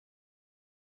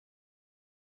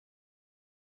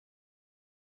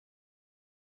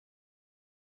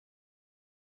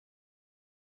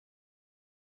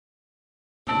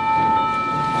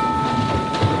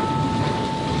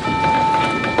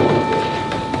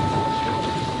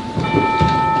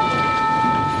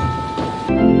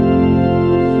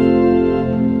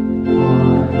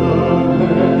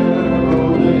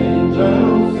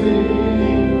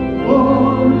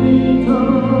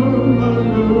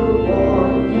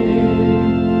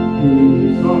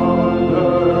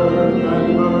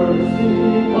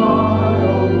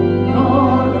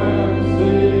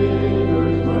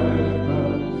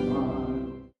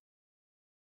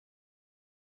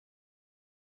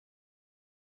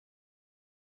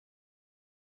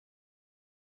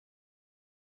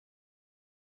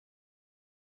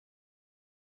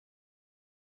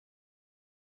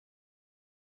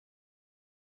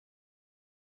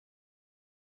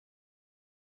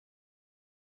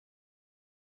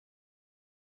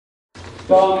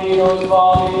Dominus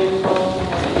vobiscum.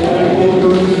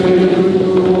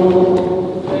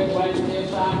 Frequentia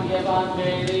Sancti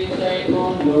Evangelii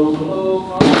secundum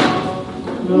Lucas.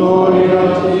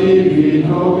 Gloria tibi,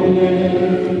 Domine.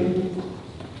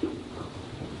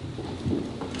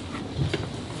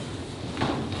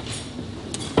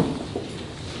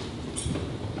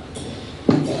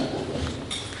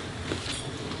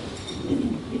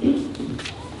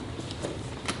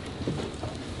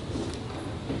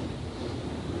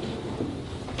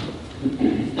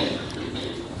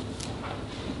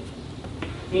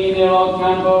 In illo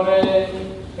tempore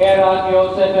erat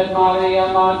Iosef et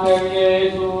Maria Mater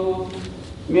Iesu,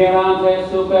 mirante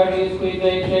superis qui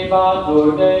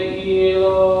decebatur de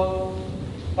illo,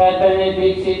 et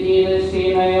benedixit illis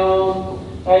Simeon,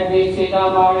 et dixit a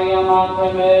Maria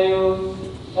Mater meus,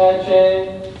 ecce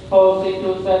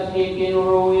positus est hic in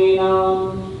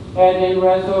ruinam, et in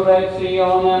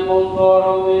resurrectionem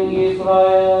multorum in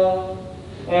Israel,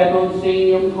 et un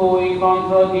signum cui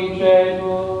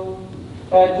contradicetur,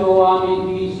 et tuam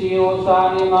indicius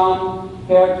animam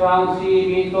per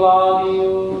transibit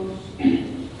Claudius,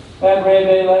 et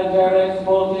revelentur ex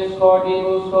multis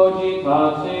cordibus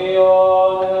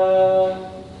cogitationes,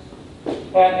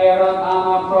 et erat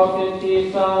Anna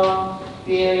prophetissa,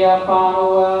 filia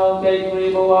Phanuel de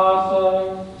tribu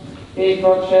Aser, et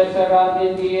processerat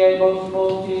in diebus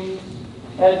multis,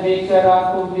 et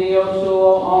vixerat cum Dio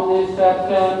suo omnis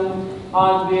septem,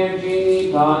 ad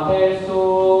virginitate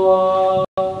sua,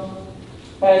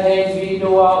 et ex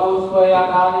vidua usque ad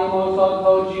animus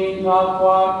ottoginta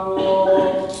quaquo,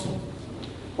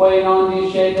 que non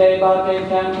discedebat de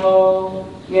templo,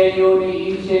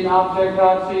 iuni in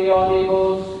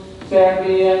abjectationibus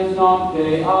serviens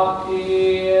nocte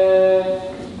actie,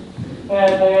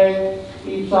 et ex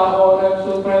ipsa hora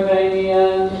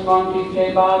superveniens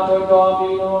conficebatur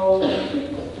Domino,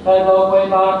 et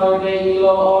loquebatur de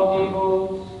illo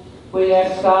omnibus, qui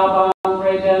excabant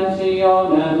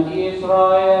redemptionem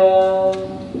Israel,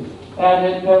 et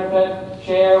in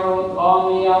perpetuerunt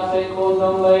omnia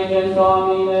secundum legem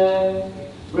Domine,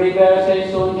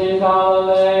 reverse sunt in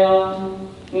Galileam,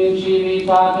 in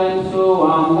civitatem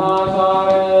suam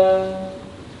Nazareth,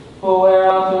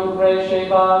 pueratum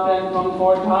crescebat et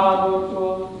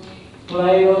confortabutur,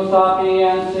 pleo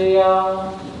sapientia,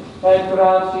 et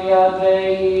gratia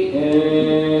Dei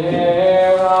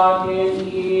erat in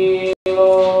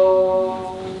illo.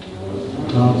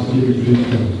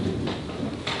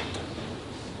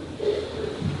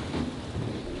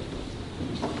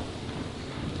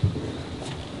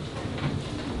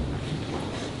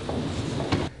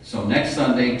 So next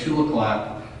Sunday, 2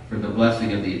 o'clock, for the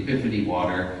blessing of the Epiphany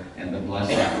water and the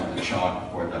blessing of the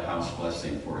chalk for the house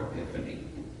blessing for Epiphany.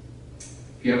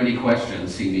 If you have any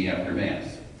questions, see me after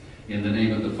Mass. In the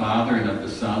name of the Father, and of the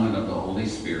Son, and of the Holy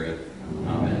Spirit.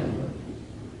 Amen.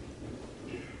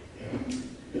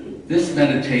 This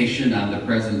meditation on the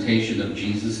presentation of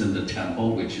Jesus in the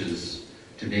temple, which is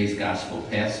today's gospel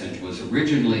passage, was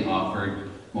originally offered,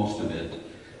 most of it,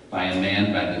 by a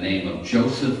man by the name of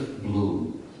Joseph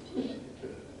Bloom.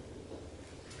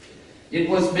 It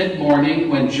was mid-morning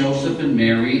when Joseph and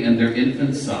Mary and their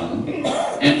infant son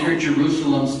entered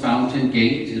Jerusalem's fountain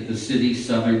gate at the city's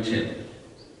southern tip.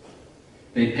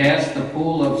 They passed the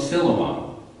pool of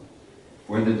Siloam,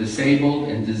 where the disabled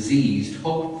and diseased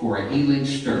hoped for a healing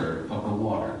stir of the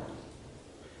water.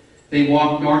 They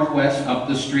walked northwest up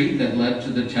the street that led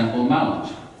to the Temple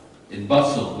Mount. It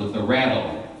bustled with the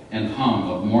rattle and hum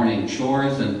of morning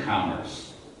chores and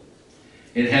commerce.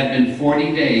 It had been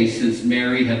 40 days since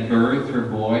Mary had birthed her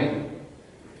boy.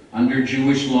 Under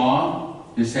Jewish law,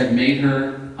 this had made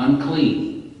her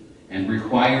unclean and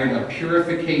required a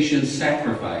purification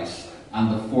sacrifice on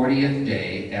the 40th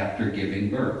day after giving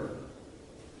birth.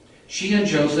 She and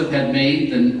Joseph had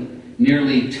made the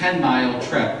nearly 10-mile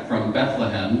trek from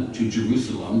Bethlehem to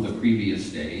Jerusalem the previous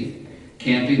day,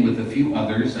 camping with a few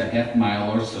others a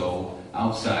half-mile or so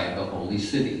outside the holy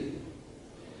city.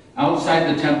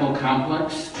 Outside the temple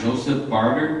complex, Joseph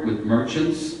bartered with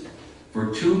merchants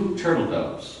for 2 turtle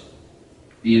doves.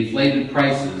 The inflated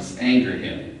prices angered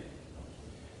him.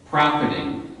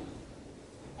 Profiting,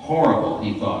 horrible,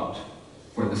 he thought,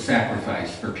 for the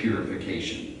sacrifice for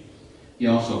purification. He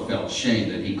also felt shame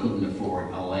that he couldn't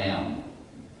afford a lamb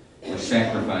or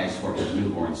sacrifice for his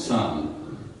newborn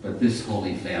son, but this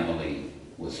holy family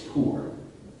was poor.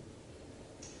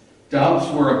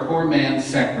 Doves were a poor man's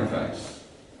sacrifice.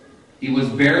 He was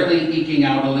barely eking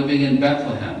out a living in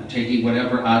Bethlehem, taking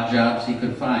whatever odd jobs he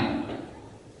could find.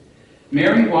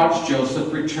 Mary watched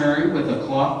Joseph return with a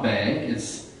cloth bag,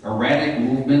 its erratic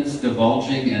movements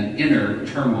divulging an inner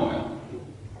turmoil.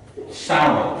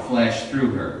 Sorrow flashed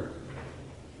through her.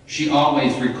 She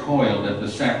always recoiled at the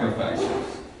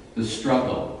sacrifices, the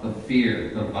struggle, the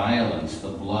fear, the violence, the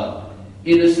blood,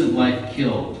 innocent life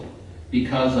killed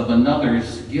because of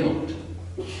another's guilt.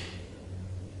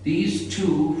 These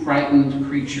two frightened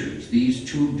creatures, these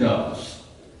two doves,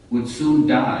 would soon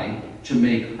die to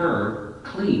make her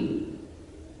clean.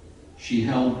 She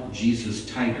held Jesus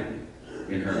tighter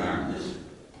in her arms.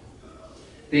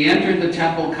 They entered the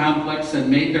temple complex and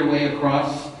made their way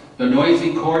across the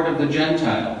noisy court of the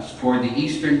Gentiles toward the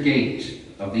eastern gate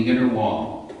of the inner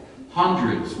wall.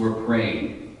 Hundreds were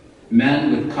praying,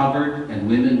 men with covered and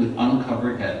women with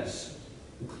uncovered heads.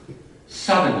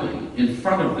 Suddenly, in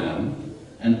front of them,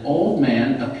 an old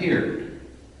man appeared.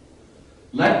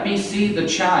 "Let me see the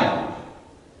child."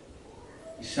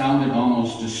 He sounded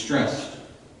almost distressed.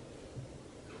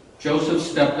 Joseph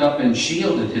stepped up and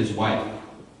shielded his wife.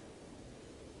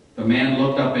 The man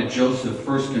looked up at Joseph,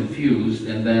 first confused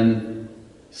and then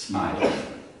smiled.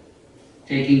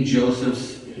 Taking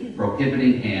Joseph's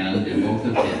prohibiting hand in both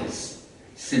of his,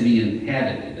 Simeon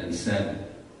patted it and said,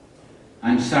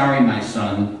 "I'm sorry, my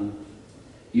son.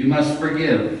 You must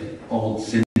forgive, old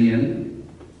Simeon.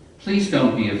 Please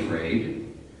don't be afraid.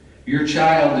 Your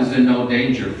child is in no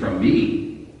danger from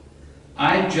me.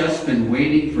 I've just been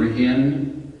waiting for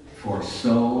him for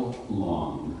so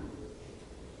long."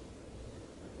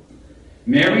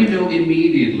 Mary knew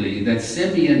immediately that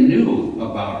Simeon knew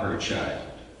about her child.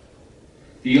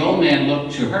 The old man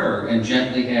looked to her and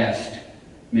gently asked,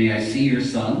 "May I see your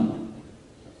son?"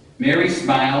 Mary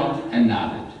smiled and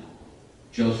nodded.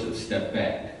 Joseph stepped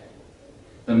back.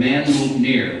 The man moved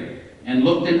near and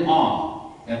looked in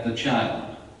awe at the child.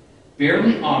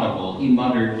 Barely audible, he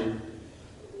muttered,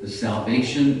 "The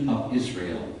salvation of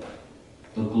Israel,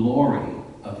 the glory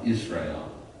of Israel."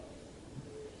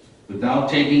 Without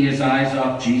taking his eyes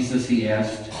off Jesus, he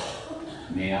asked,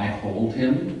 "May I hold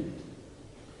him?"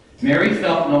 Mary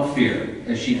felt no fear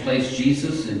as she placed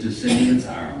Jesus into Simeon's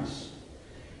arms.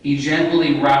 He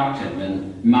gently rocked him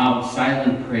and mouthed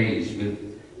silent praise with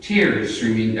tears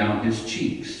streaming down his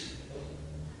cheeks.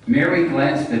 Mary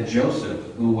glanced at Joseph,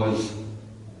 who was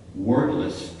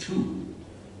wordless too.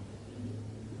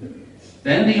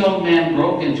 Then the old man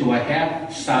broke into a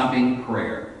half-sobbing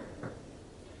prayer.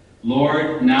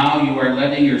 "Lord, now you are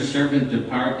letting your servant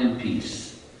depart in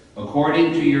peace,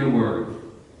 according to your word.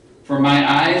 For my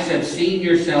eyes have seen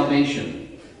your salvation,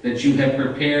 that you have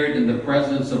prepared in the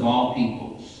presence of all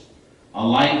peoples, a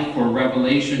light for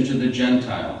revelation to the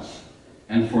Gentiles,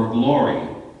 and for glory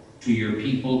to your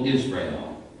people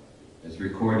Israel," as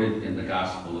recorded in the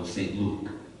Gospel of St. Luke.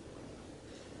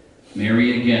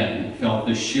 Mary again felt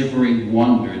the shivering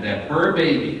wonder that her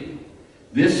baby,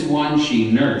 this one she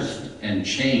nursed and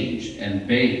changed and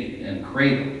bathed and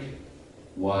cradled,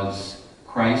 was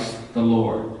Christ the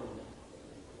Lord.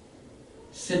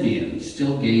 Simeon,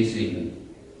 still gazing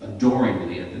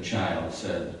adoringly at the child,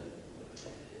 said,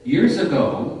 "Years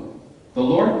ago, the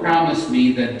Lord promised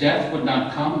me that death would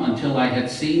not come until I had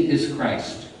seen his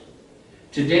Christ.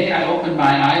 Today I opened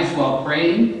my eyes while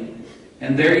praying,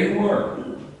 and there you were,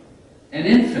 an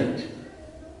infant.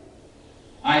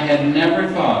 I had never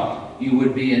thought you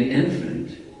would be an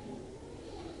infant."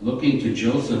 Looking to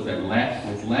Joseph and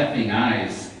with laughing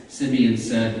eyes, Simeon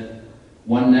said,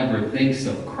 "One never thinks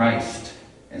of Christ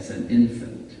as an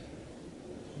infant."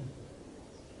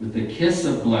 With a kiss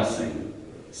of blessing,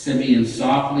 Simeon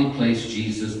softly placed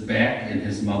Jesus back in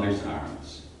his mother's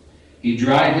arms. He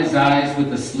dried his eyes with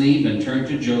the sleeve and turned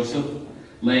to Joseph,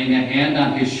 laying a hand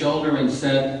on his shoulder and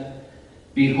said,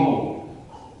 "Behold,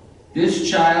 this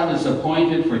child is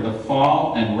appointed for the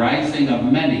fall and rising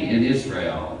of many in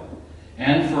Israel,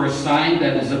 and for a sign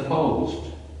that is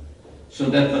opposed, so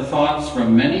that the thoughts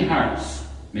from many hearts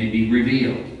may be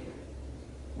revealed."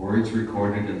 Words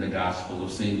recorded in the Gospel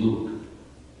of St. Luke.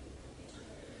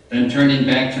 Then turning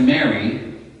back to Mary,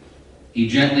 he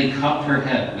gently cupped her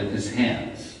head with his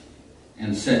hands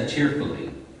and said tearfully,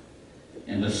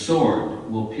 "And a sword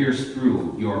will pierce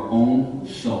through your own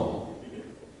soul."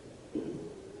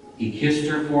 He kissed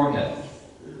her forehead,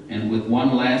 and with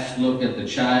one last look at the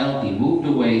child, he moved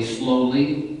away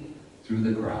slowly through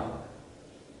the crowd.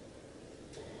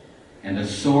 "And a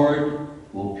sword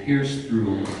will pierce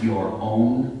through your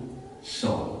own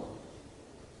soul."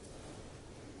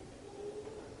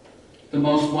 The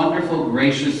most wonderful,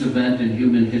 gracious event in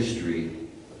human history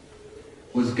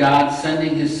was God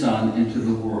sending his Son into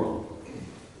the world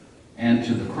and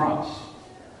to the cross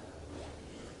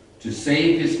to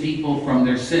save his people from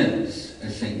their sins,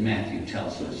 as St. Matthew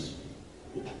tells us.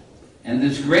 And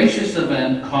this gracious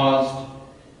event caused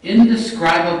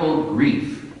indescribable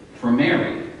grief for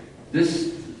Mary.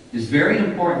 This is very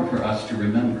important for us to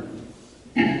remember.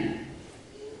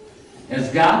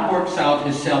 As God works out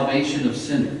his salvation of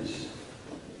sinners,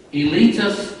 he leads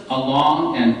us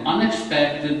along an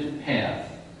unexpected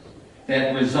path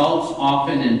that results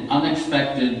often in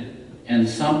unexpected and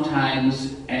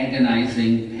sometimes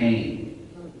agonizing pain.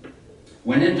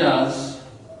 When it does,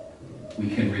 we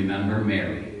can remember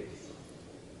Mary.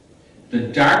 The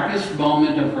darkest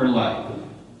moment of her life,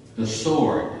 the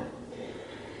sword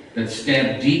that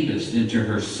stabbed deepest into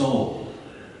her soul,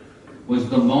 was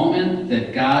the moment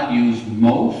that God used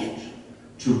most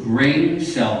to bring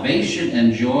salvation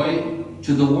and joy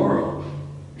to the world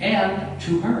and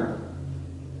to her.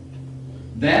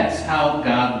 That's how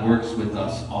God works with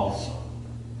us also.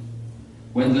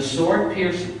 When the sword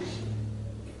pierces,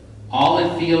 all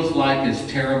it feels like is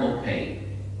terrible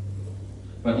pain.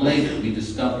 But later we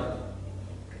discover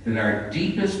that our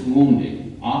deepest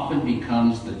wounding often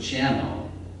becomes the channel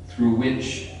through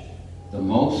which the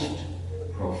most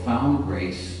profound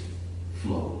grace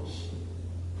flows.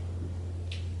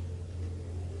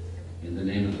 In the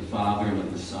name of the Father, and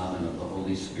of the Son, and of the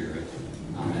Holy Spirit.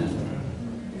 Amen.